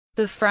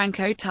The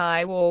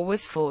Franco-Thai War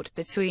was fought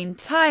between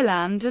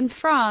Thailand and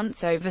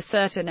France over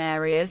certain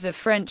areas of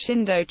French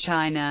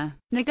Indochina.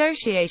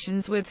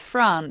 Negotiations with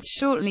France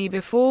shortly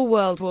before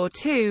World War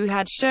II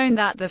had shown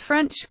that the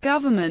French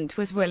government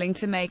was willing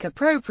to make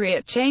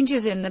appropriate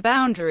changes in the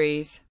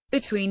boundaries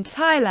between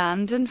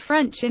Thailand and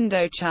French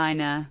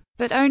Indochina,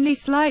 but only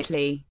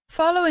slightly.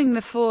 Following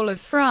the fall of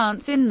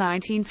France in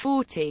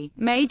 1940,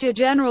 Major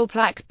General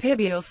Plak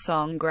Pibyul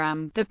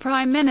Songram, the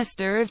Prime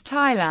Minister of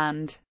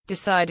Thailand,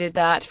 decided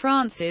that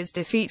France's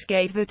defeat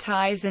gave the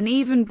Thais an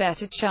even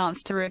better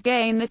chance to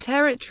regain the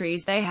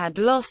territories they had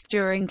lost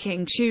during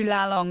King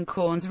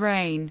Chulalongkorn's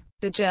reign.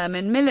 The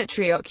German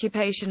military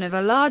occupation of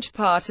a large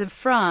part of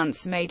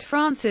France made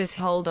France's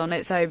hold on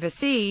its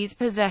overseas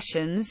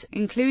possessions,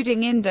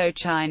 including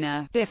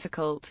Indochina,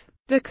 difficult.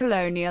 The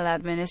colonial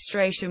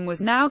administration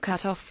was now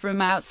cut off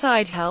from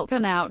outside help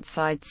and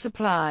outside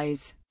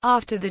supplies.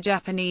 After the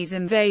Japanese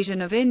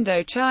invasion of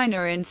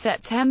Indochina in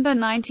September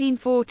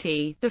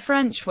 1940, the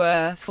French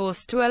were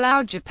forced to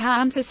allow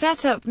Japan to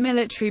set up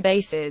military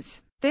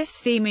bases. This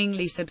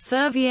seemingly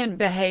subservient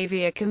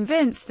behavior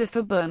convinced the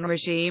Bourbon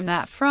regime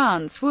that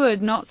France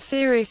would not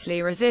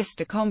seriously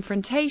resist a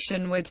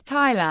confrontation with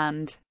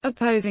Thailand.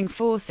 Opposing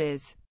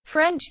forces.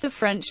 The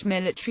French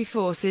military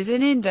forces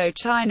in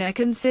Indochina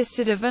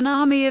consisted of an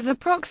army of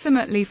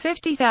approximately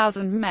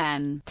 50,000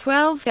 men,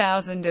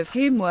 12,000 of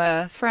whom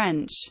were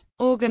French,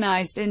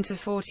 organized into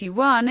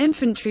 41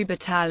 infantry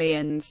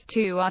battalions,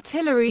 2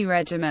 artillery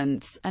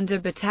regiments, and a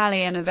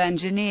battalion of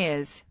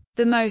engineers.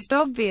 The most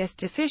obvious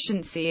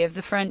deficiency of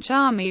the French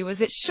army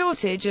was its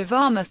shortage of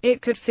armor. It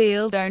could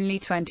field only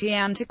 20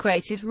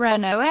 antiquated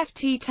Renault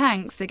FT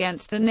tanks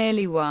against the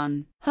nearly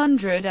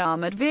 100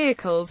 armored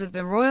vehicles of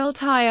the Royal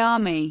Thai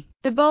Army.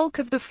 The bulk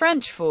of the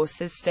French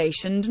forces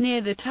stationed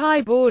near the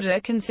Thai border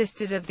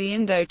consisted of the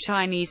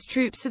Indo-Chinese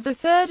troops of the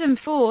 3rd and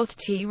 4th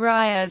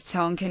Tirais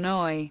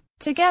Tonkinoi,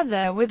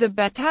 together with a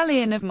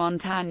battalion of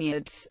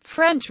montagnards,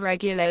 French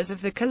regulars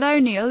of the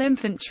colonial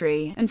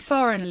infantry, and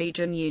foreign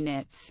legion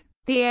units.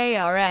 The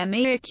Arme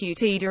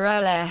Écoutée de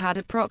l'Air had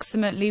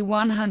approximately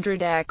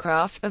 100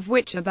 aircraft, of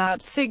which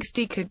about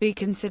 60 could be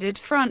considered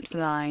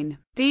frontline.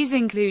 These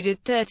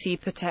included 30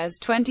 Patès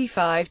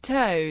 25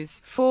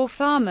 TOWs, 4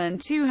 Farman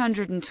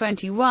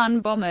 221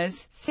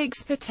 bombers,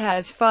 6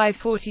 Patès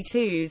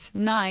 542s,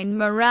 9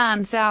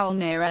 Moran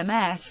Saulnier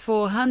MS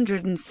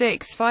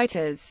 406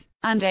 fighters,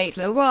 and 8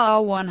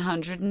 Loire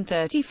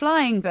 130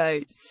 flying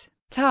boats.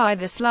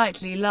 The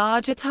slightly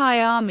larger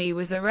Thai army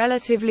was a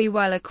relatively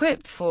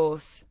well-equipped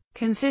force,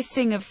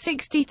 consisting of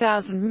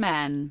 60,000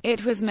 men.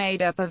 It was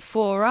made up of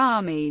 4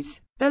 armies.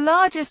 The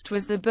largest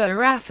was the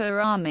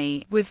Barafa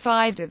Army, with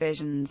 5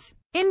 divisions.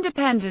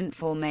 Independent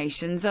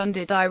formations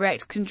under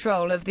direct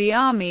control of the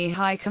Army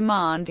High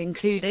Command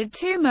included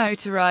 2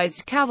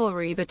 motorized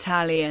cavalry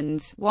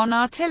battalions, 1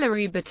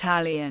 artillery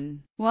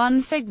battalion,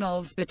 1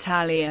 signals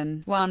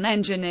battalion, 1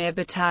 engineer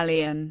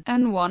battalion,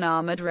 and 1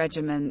 armored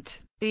regiment.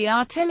 The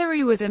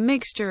artillery was a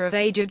mixture of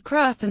aged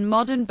Krupp and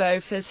modern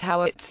Bofors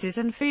howitzers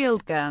and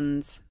field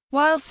guns,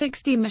 while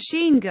 60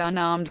 machine-gun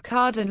armed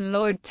Carden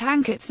Lloyd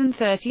tankettes and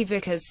 30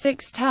 Vickers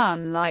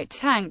 6-ton light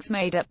tanks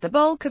made up the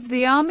bulk of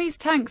the Army's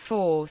tank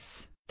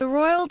force. The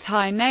Royal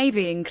Thai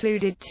Navy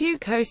included 2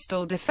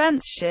 coastal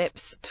defense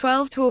ships,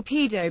 12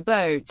 torpedo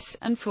boats,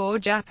 and 4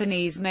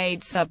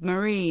 Japanese-made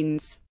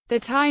submarines. The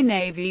Thai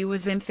Navy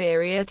was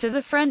inferior to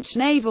the French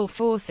naval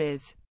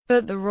forces,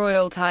 but the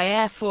Royal Thai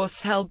Air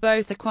Force held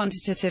both a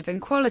quantitative and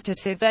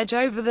qualitative edge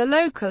over the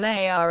local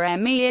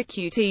Arme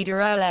Écoutée de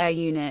l'Air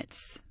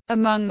units.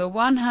 Among the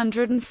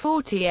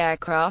 140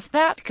 aircraft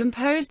that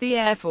composed the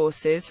Air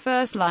Force's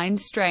first-line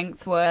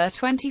strength were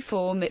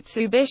 24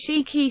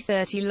 Mitsubishi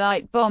Ki-30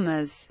 light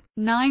bombers,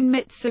 9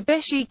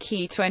 Mitsubishi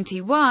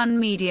Ki-21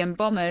 medium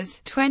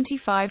bombers,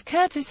 25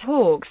 Curtiss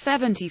Hawk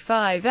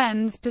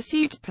 75Ns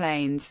pursuit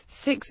planes,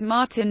 6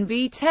 Martin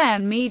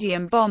B-10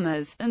 medium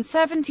bombers, and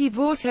 70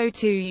 Vorto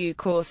 2U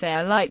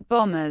Corsair light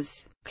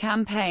bombers.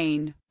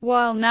 Campaign.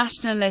 While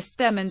nationalist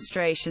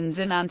demonstrations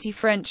and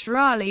anti-French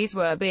rallies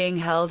were being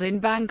held in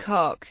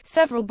Bangkok,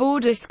 several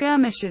border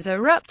skirmishes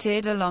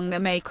erupted along the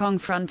Mekong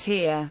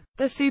frontier.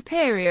 The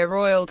superior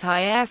Royal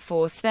Thai Air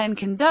Force then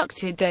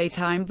conducted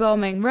daytime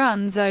bombing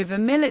runs over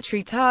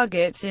military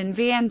targets in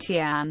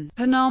Vientiane,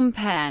 Phnom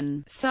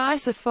Penh,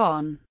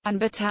 Sisophon,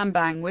 and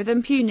Battambang with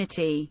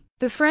impunity.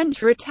 The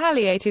French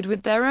retaliated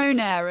with their own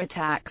air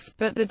attacks,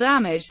 but the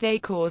damage they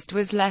caused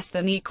was less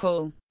than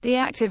equal. The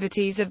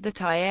activities of the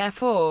Thai Air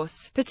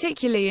Force,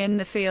 particularly in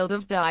the field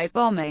of dive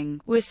bombing,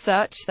 was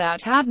such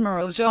that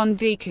Admiral Jean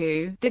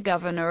Decoux, the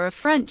governor of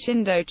French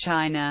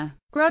Indochina,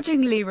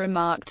 grudgingly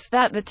remarked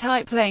that the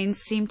Thai planes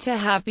seemed to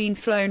have been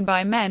flown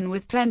by men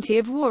with plenty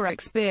of war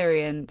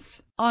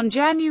experience. On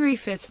January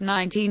 5,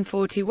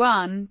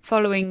 1941,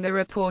 following the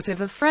report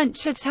of a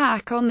French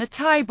attack on the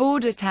Thai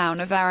border town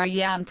of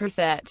Arayan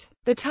Prathet,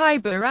 the Thai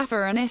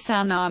Barafa and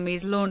Isan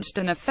armies launched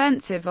an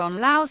offensive on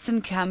Laos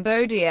and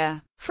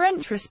Cambodia.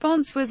 French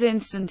response was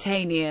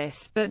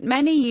instantaneous, but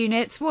many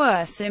units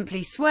were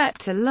simply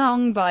swept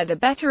along by the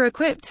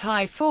better-equipped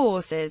Thai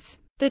forces.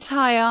 The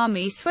Thai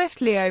army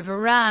swiftly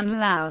overran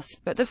Laos,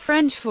 but the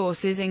French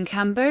forces in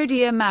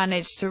Cambodia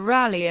managed to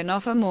rally and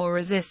offer more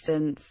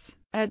resistance.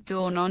 At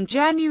dawn on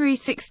January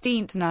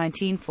 16,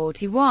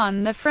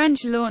 1941, the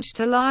French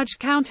launched a large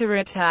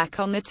counterattack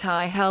on the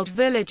Thai-held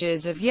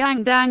villages of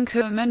Yang Dang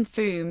Kum and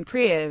Phoom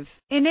Priev,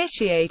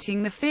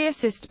 initiating the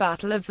fiercest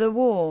battle of the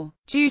war.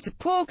 Due to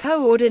poor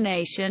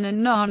coordination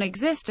and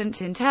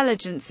non-existent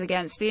intelligence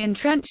against the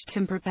entrenched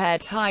and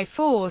prepared Thai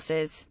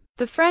forces,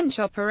 the French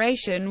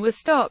operation was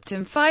stopped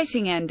and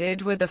fighting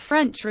ended with a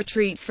French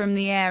retreat from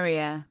the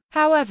area.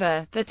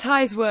 However, the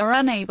Thais were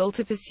unable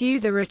to pursue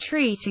the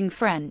retreating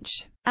French,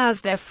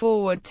 as their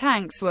forward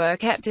tanks were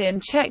kept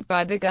in check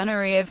by the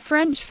gunnery of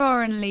French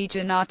Foreign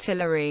Legion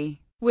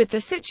artillery. With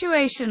the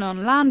situation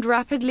on land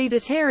rapidly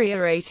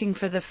deteriorating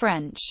for the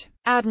French,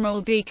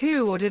 Admiral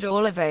Decoux ordered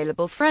all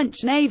available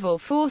French naval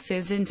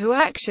forces into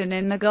action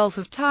in the Gulf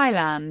of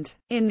Thailand.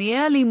 In the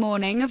early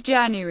morning of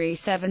January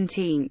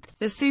 17,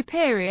 the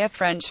superior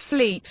French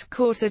fleet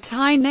caught a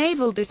Thai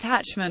naval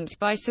detachment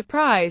by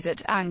surprise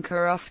at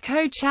anchor off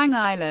Ko Chang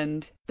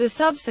Island. The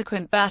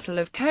subsequent Battle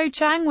of Ko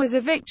Chang was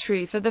a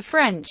victory for the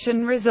French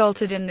and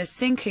resulted in the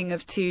sinking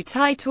of 2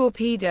 Thai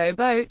torpedo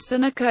boats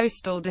and a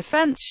coastal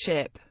defense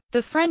ship,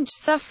 the French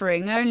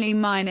suffering only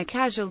minor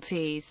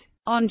casualties.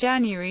 On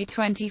January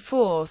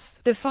 24,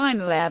 the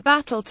final air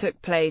battle took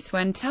place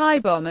when Thai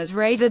bombers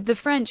raided the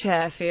French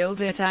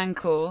airfield at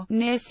Angkor,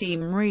 near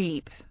Siem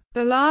Reap.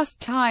 The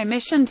last Thai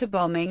mission to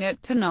bombing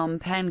at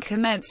Phnom Penh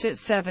commenced at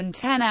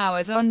 7:10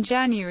 hours on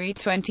January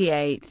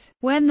 28,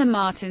 when the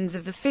Martins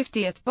of the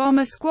 50th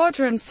Bomber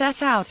Squadron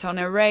set out on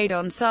a raid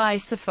on Sai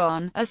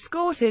Saphon,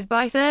 escorted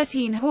by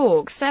 13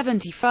 Hawk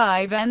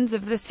 75Ns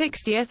of the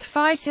 60th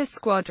Fighter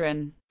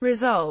Squadron.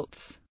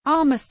 Results: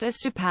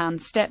 Armistice. Japan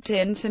stepped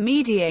in to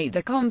mediate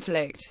the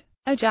conflict.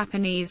 A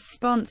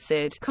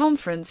Japanese-sponsored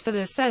conference for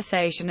the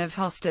cessation of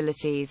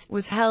hostilities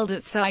was held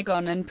at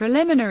Saigon and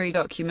preliminary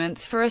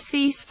documents for a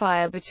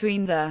ceasefire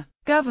between the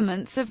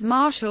governments of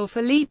Marshal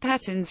Philippe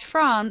Pétain's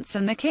France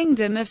and the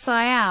Kingdom of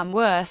Siam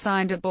were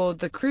signed aboard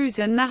the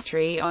cruiser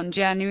Natri on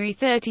January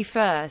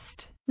 31,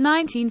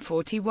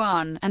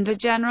 1941, and a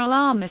general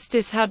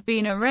armistice had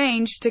been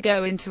arranged to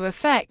go into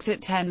effect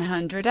at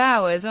 10:00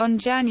 hours on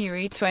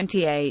January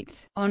 28.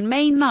 On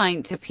May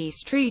 9, a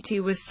peace treaty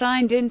was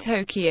signed in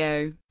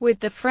Tokyo, with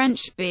the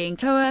French being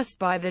coerced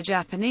by the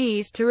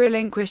Japanese to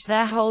relinquish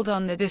their hold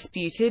on the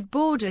disputed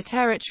border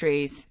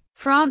territories.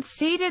 France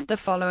ceded the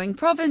following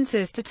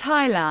provinces to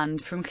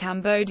Thailand from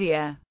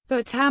Cambodia: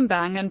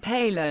 Battambang and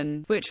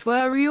Palan, which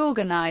were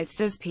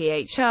reorganized as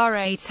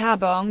Phra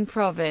Tabong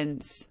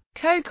Province,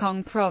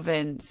 Kokong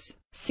Province,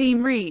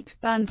 Siem Reap,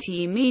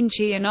 Banteay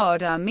Meanchey and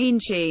Oda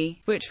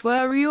Meanchey, which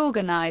were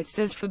reorganized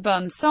as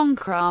Phobun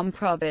Songkhram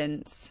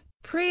Province,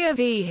 Phra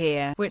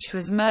Vihir, which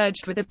was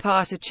merged with a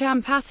part of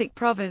Champasak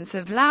Province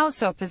of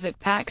Laos opposite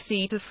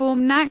Paksi to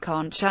form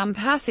Nakhon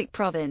Champasak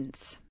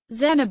Province,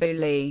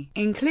 Zenabuli,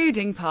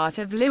 including part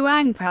of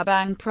Luang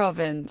Prabang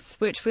Province,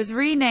 which was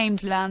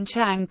renamed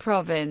Lanchang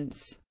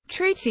Province.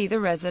 Treaty. The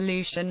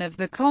resolution of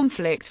the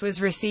conflict was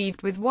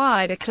received with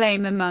wide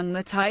acclaim among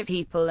the Thai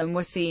people and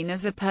was seen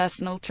as a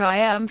personal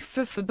triumph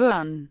for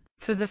Phobun.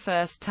 For the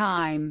first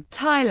time,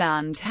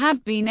 Thailand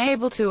had been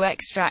able to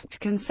extract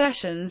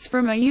concessions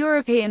from a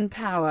European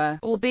power,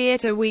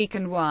 albeit a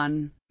weakened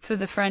one. For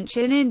the French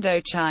in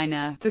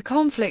Indochina, the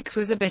conflict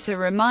was a bitter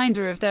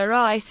reminder of their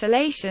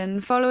isolation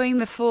following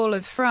the fall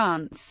of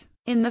France.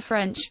 In the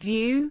French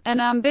view,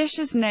 an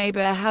ambitious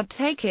neighbor had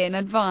taken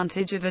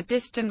advantage of a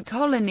distant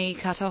colony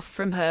cut off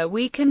from her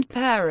weakened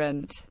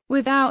parent.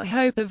 Without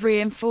hope of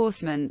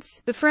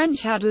reinforcements, the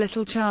French had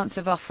little chance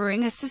of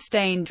offering a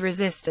sustained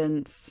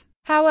resistance.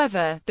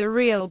 However, the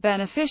real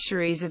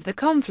beneficiaries of the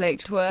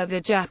conflict were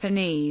the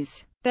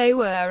Japanese. They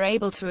were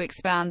able to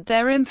expand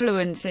their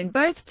influence in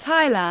both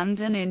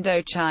Thailand and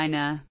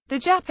Indochina. The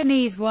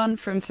Japanese won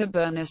from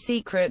Phobun a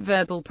secret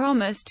verbal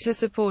promise to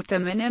support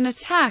them in an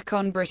attack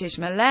on British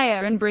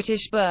Malaya and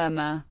British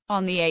Burma.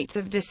 On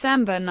 8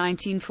 December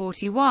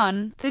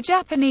 1941, the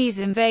Japanese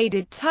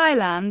invaded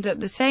Thailand at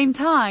the same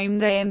time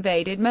they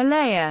invaded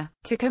Malaya.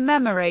 To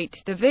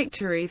commemorate the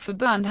victory,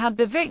 Phobun had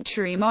the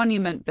Victory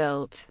Monument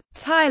built.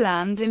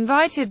 Thailand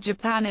invited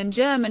Japan and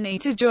Germany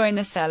to join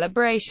the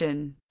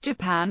celebration.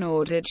 Japan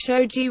ordered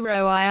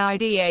Shojiro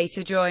Iida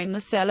to join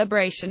the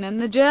celebration and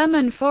the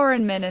German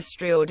Foreign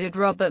Ministry ordered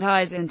Robert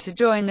Eisen to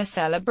join the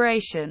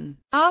celebration.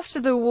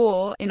 After the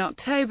war, in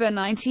October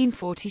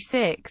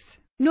 1946,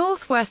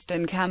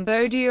 northwestern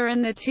Cambodia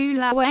and the 2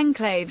 Lao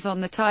enclaves on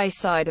the Thai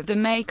side of the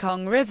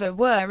Mekong River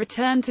were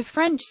returned to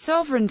French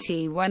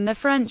sovereignty when the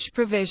French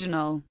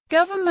Provisional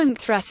Government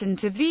threatened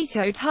to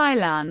veto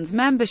Thailand's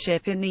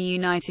membership in the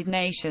United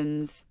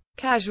Nations.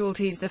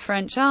 Casualties. The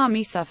French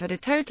army suffered a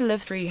total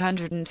of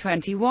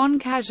 321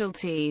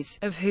 casualties,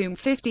 of whom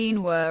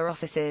 15 were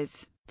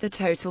officers. The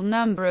total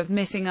number of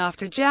missing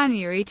after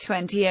January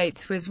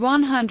 28 was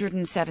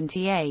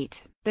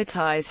 178. The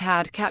Thais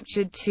had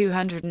captured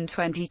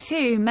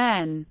 222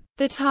 men.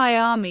 The Thai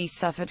army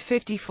suffered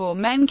 54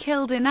 men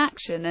killed in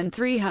action and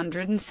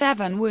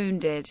 307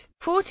 wounded.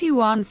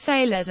 41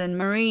 sailors and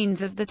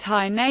marines of the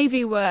Thai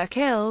Navy were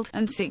killed,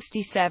 and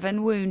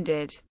 67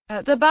 wounded.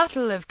 At the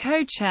Battle of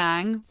Ko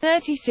Chang,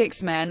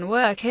 36 men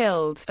were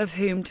killed, of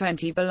whom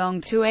 20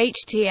 belonged to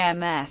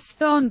HTMS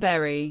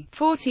Thornberry,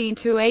 14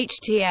 to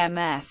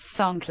HTMS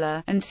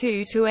Songkhla, and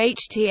 2 to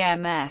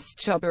HTMS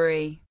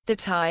Choburi. The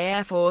Thai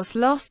Air Force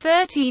lost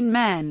 13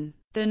 men.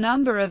 The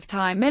number of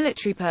Thai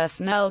military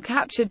personnel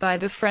captured by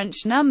the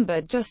French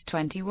numbered just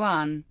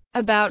 21.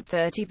 About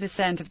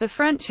 30% of the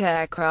French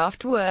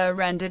aircraft were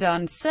rendered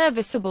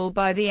unserviceable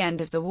by the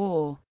end of the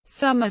war,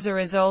 some as a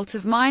result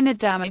of minor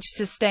damage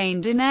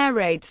sustained in air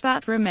raids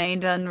that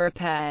remained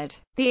unrepaired.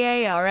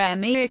 The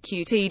ARME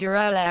Écoute de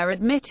l'Air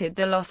admitted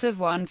the loss of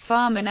 1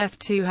 Farman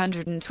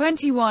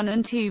F-221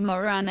 and 2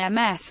 Moran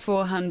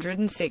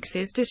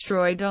MS-406s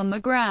destroyed on the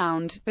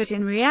ground, but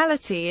in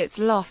reality its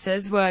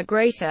losses were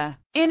greater.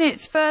 In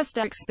its first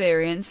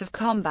experience of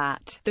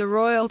combat, the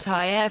Royal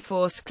Thai Air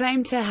Force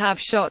claimed to have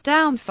shot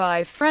down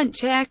 5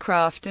 French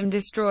aircraft and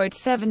destroyed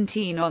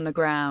 17 on the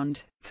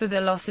ground, for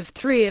the loss of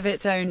 3 of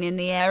its own in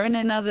the air and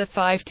another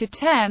 5 to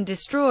 10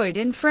 destroyed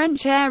in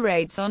French air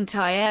raids on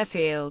Thai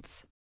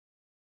airfields.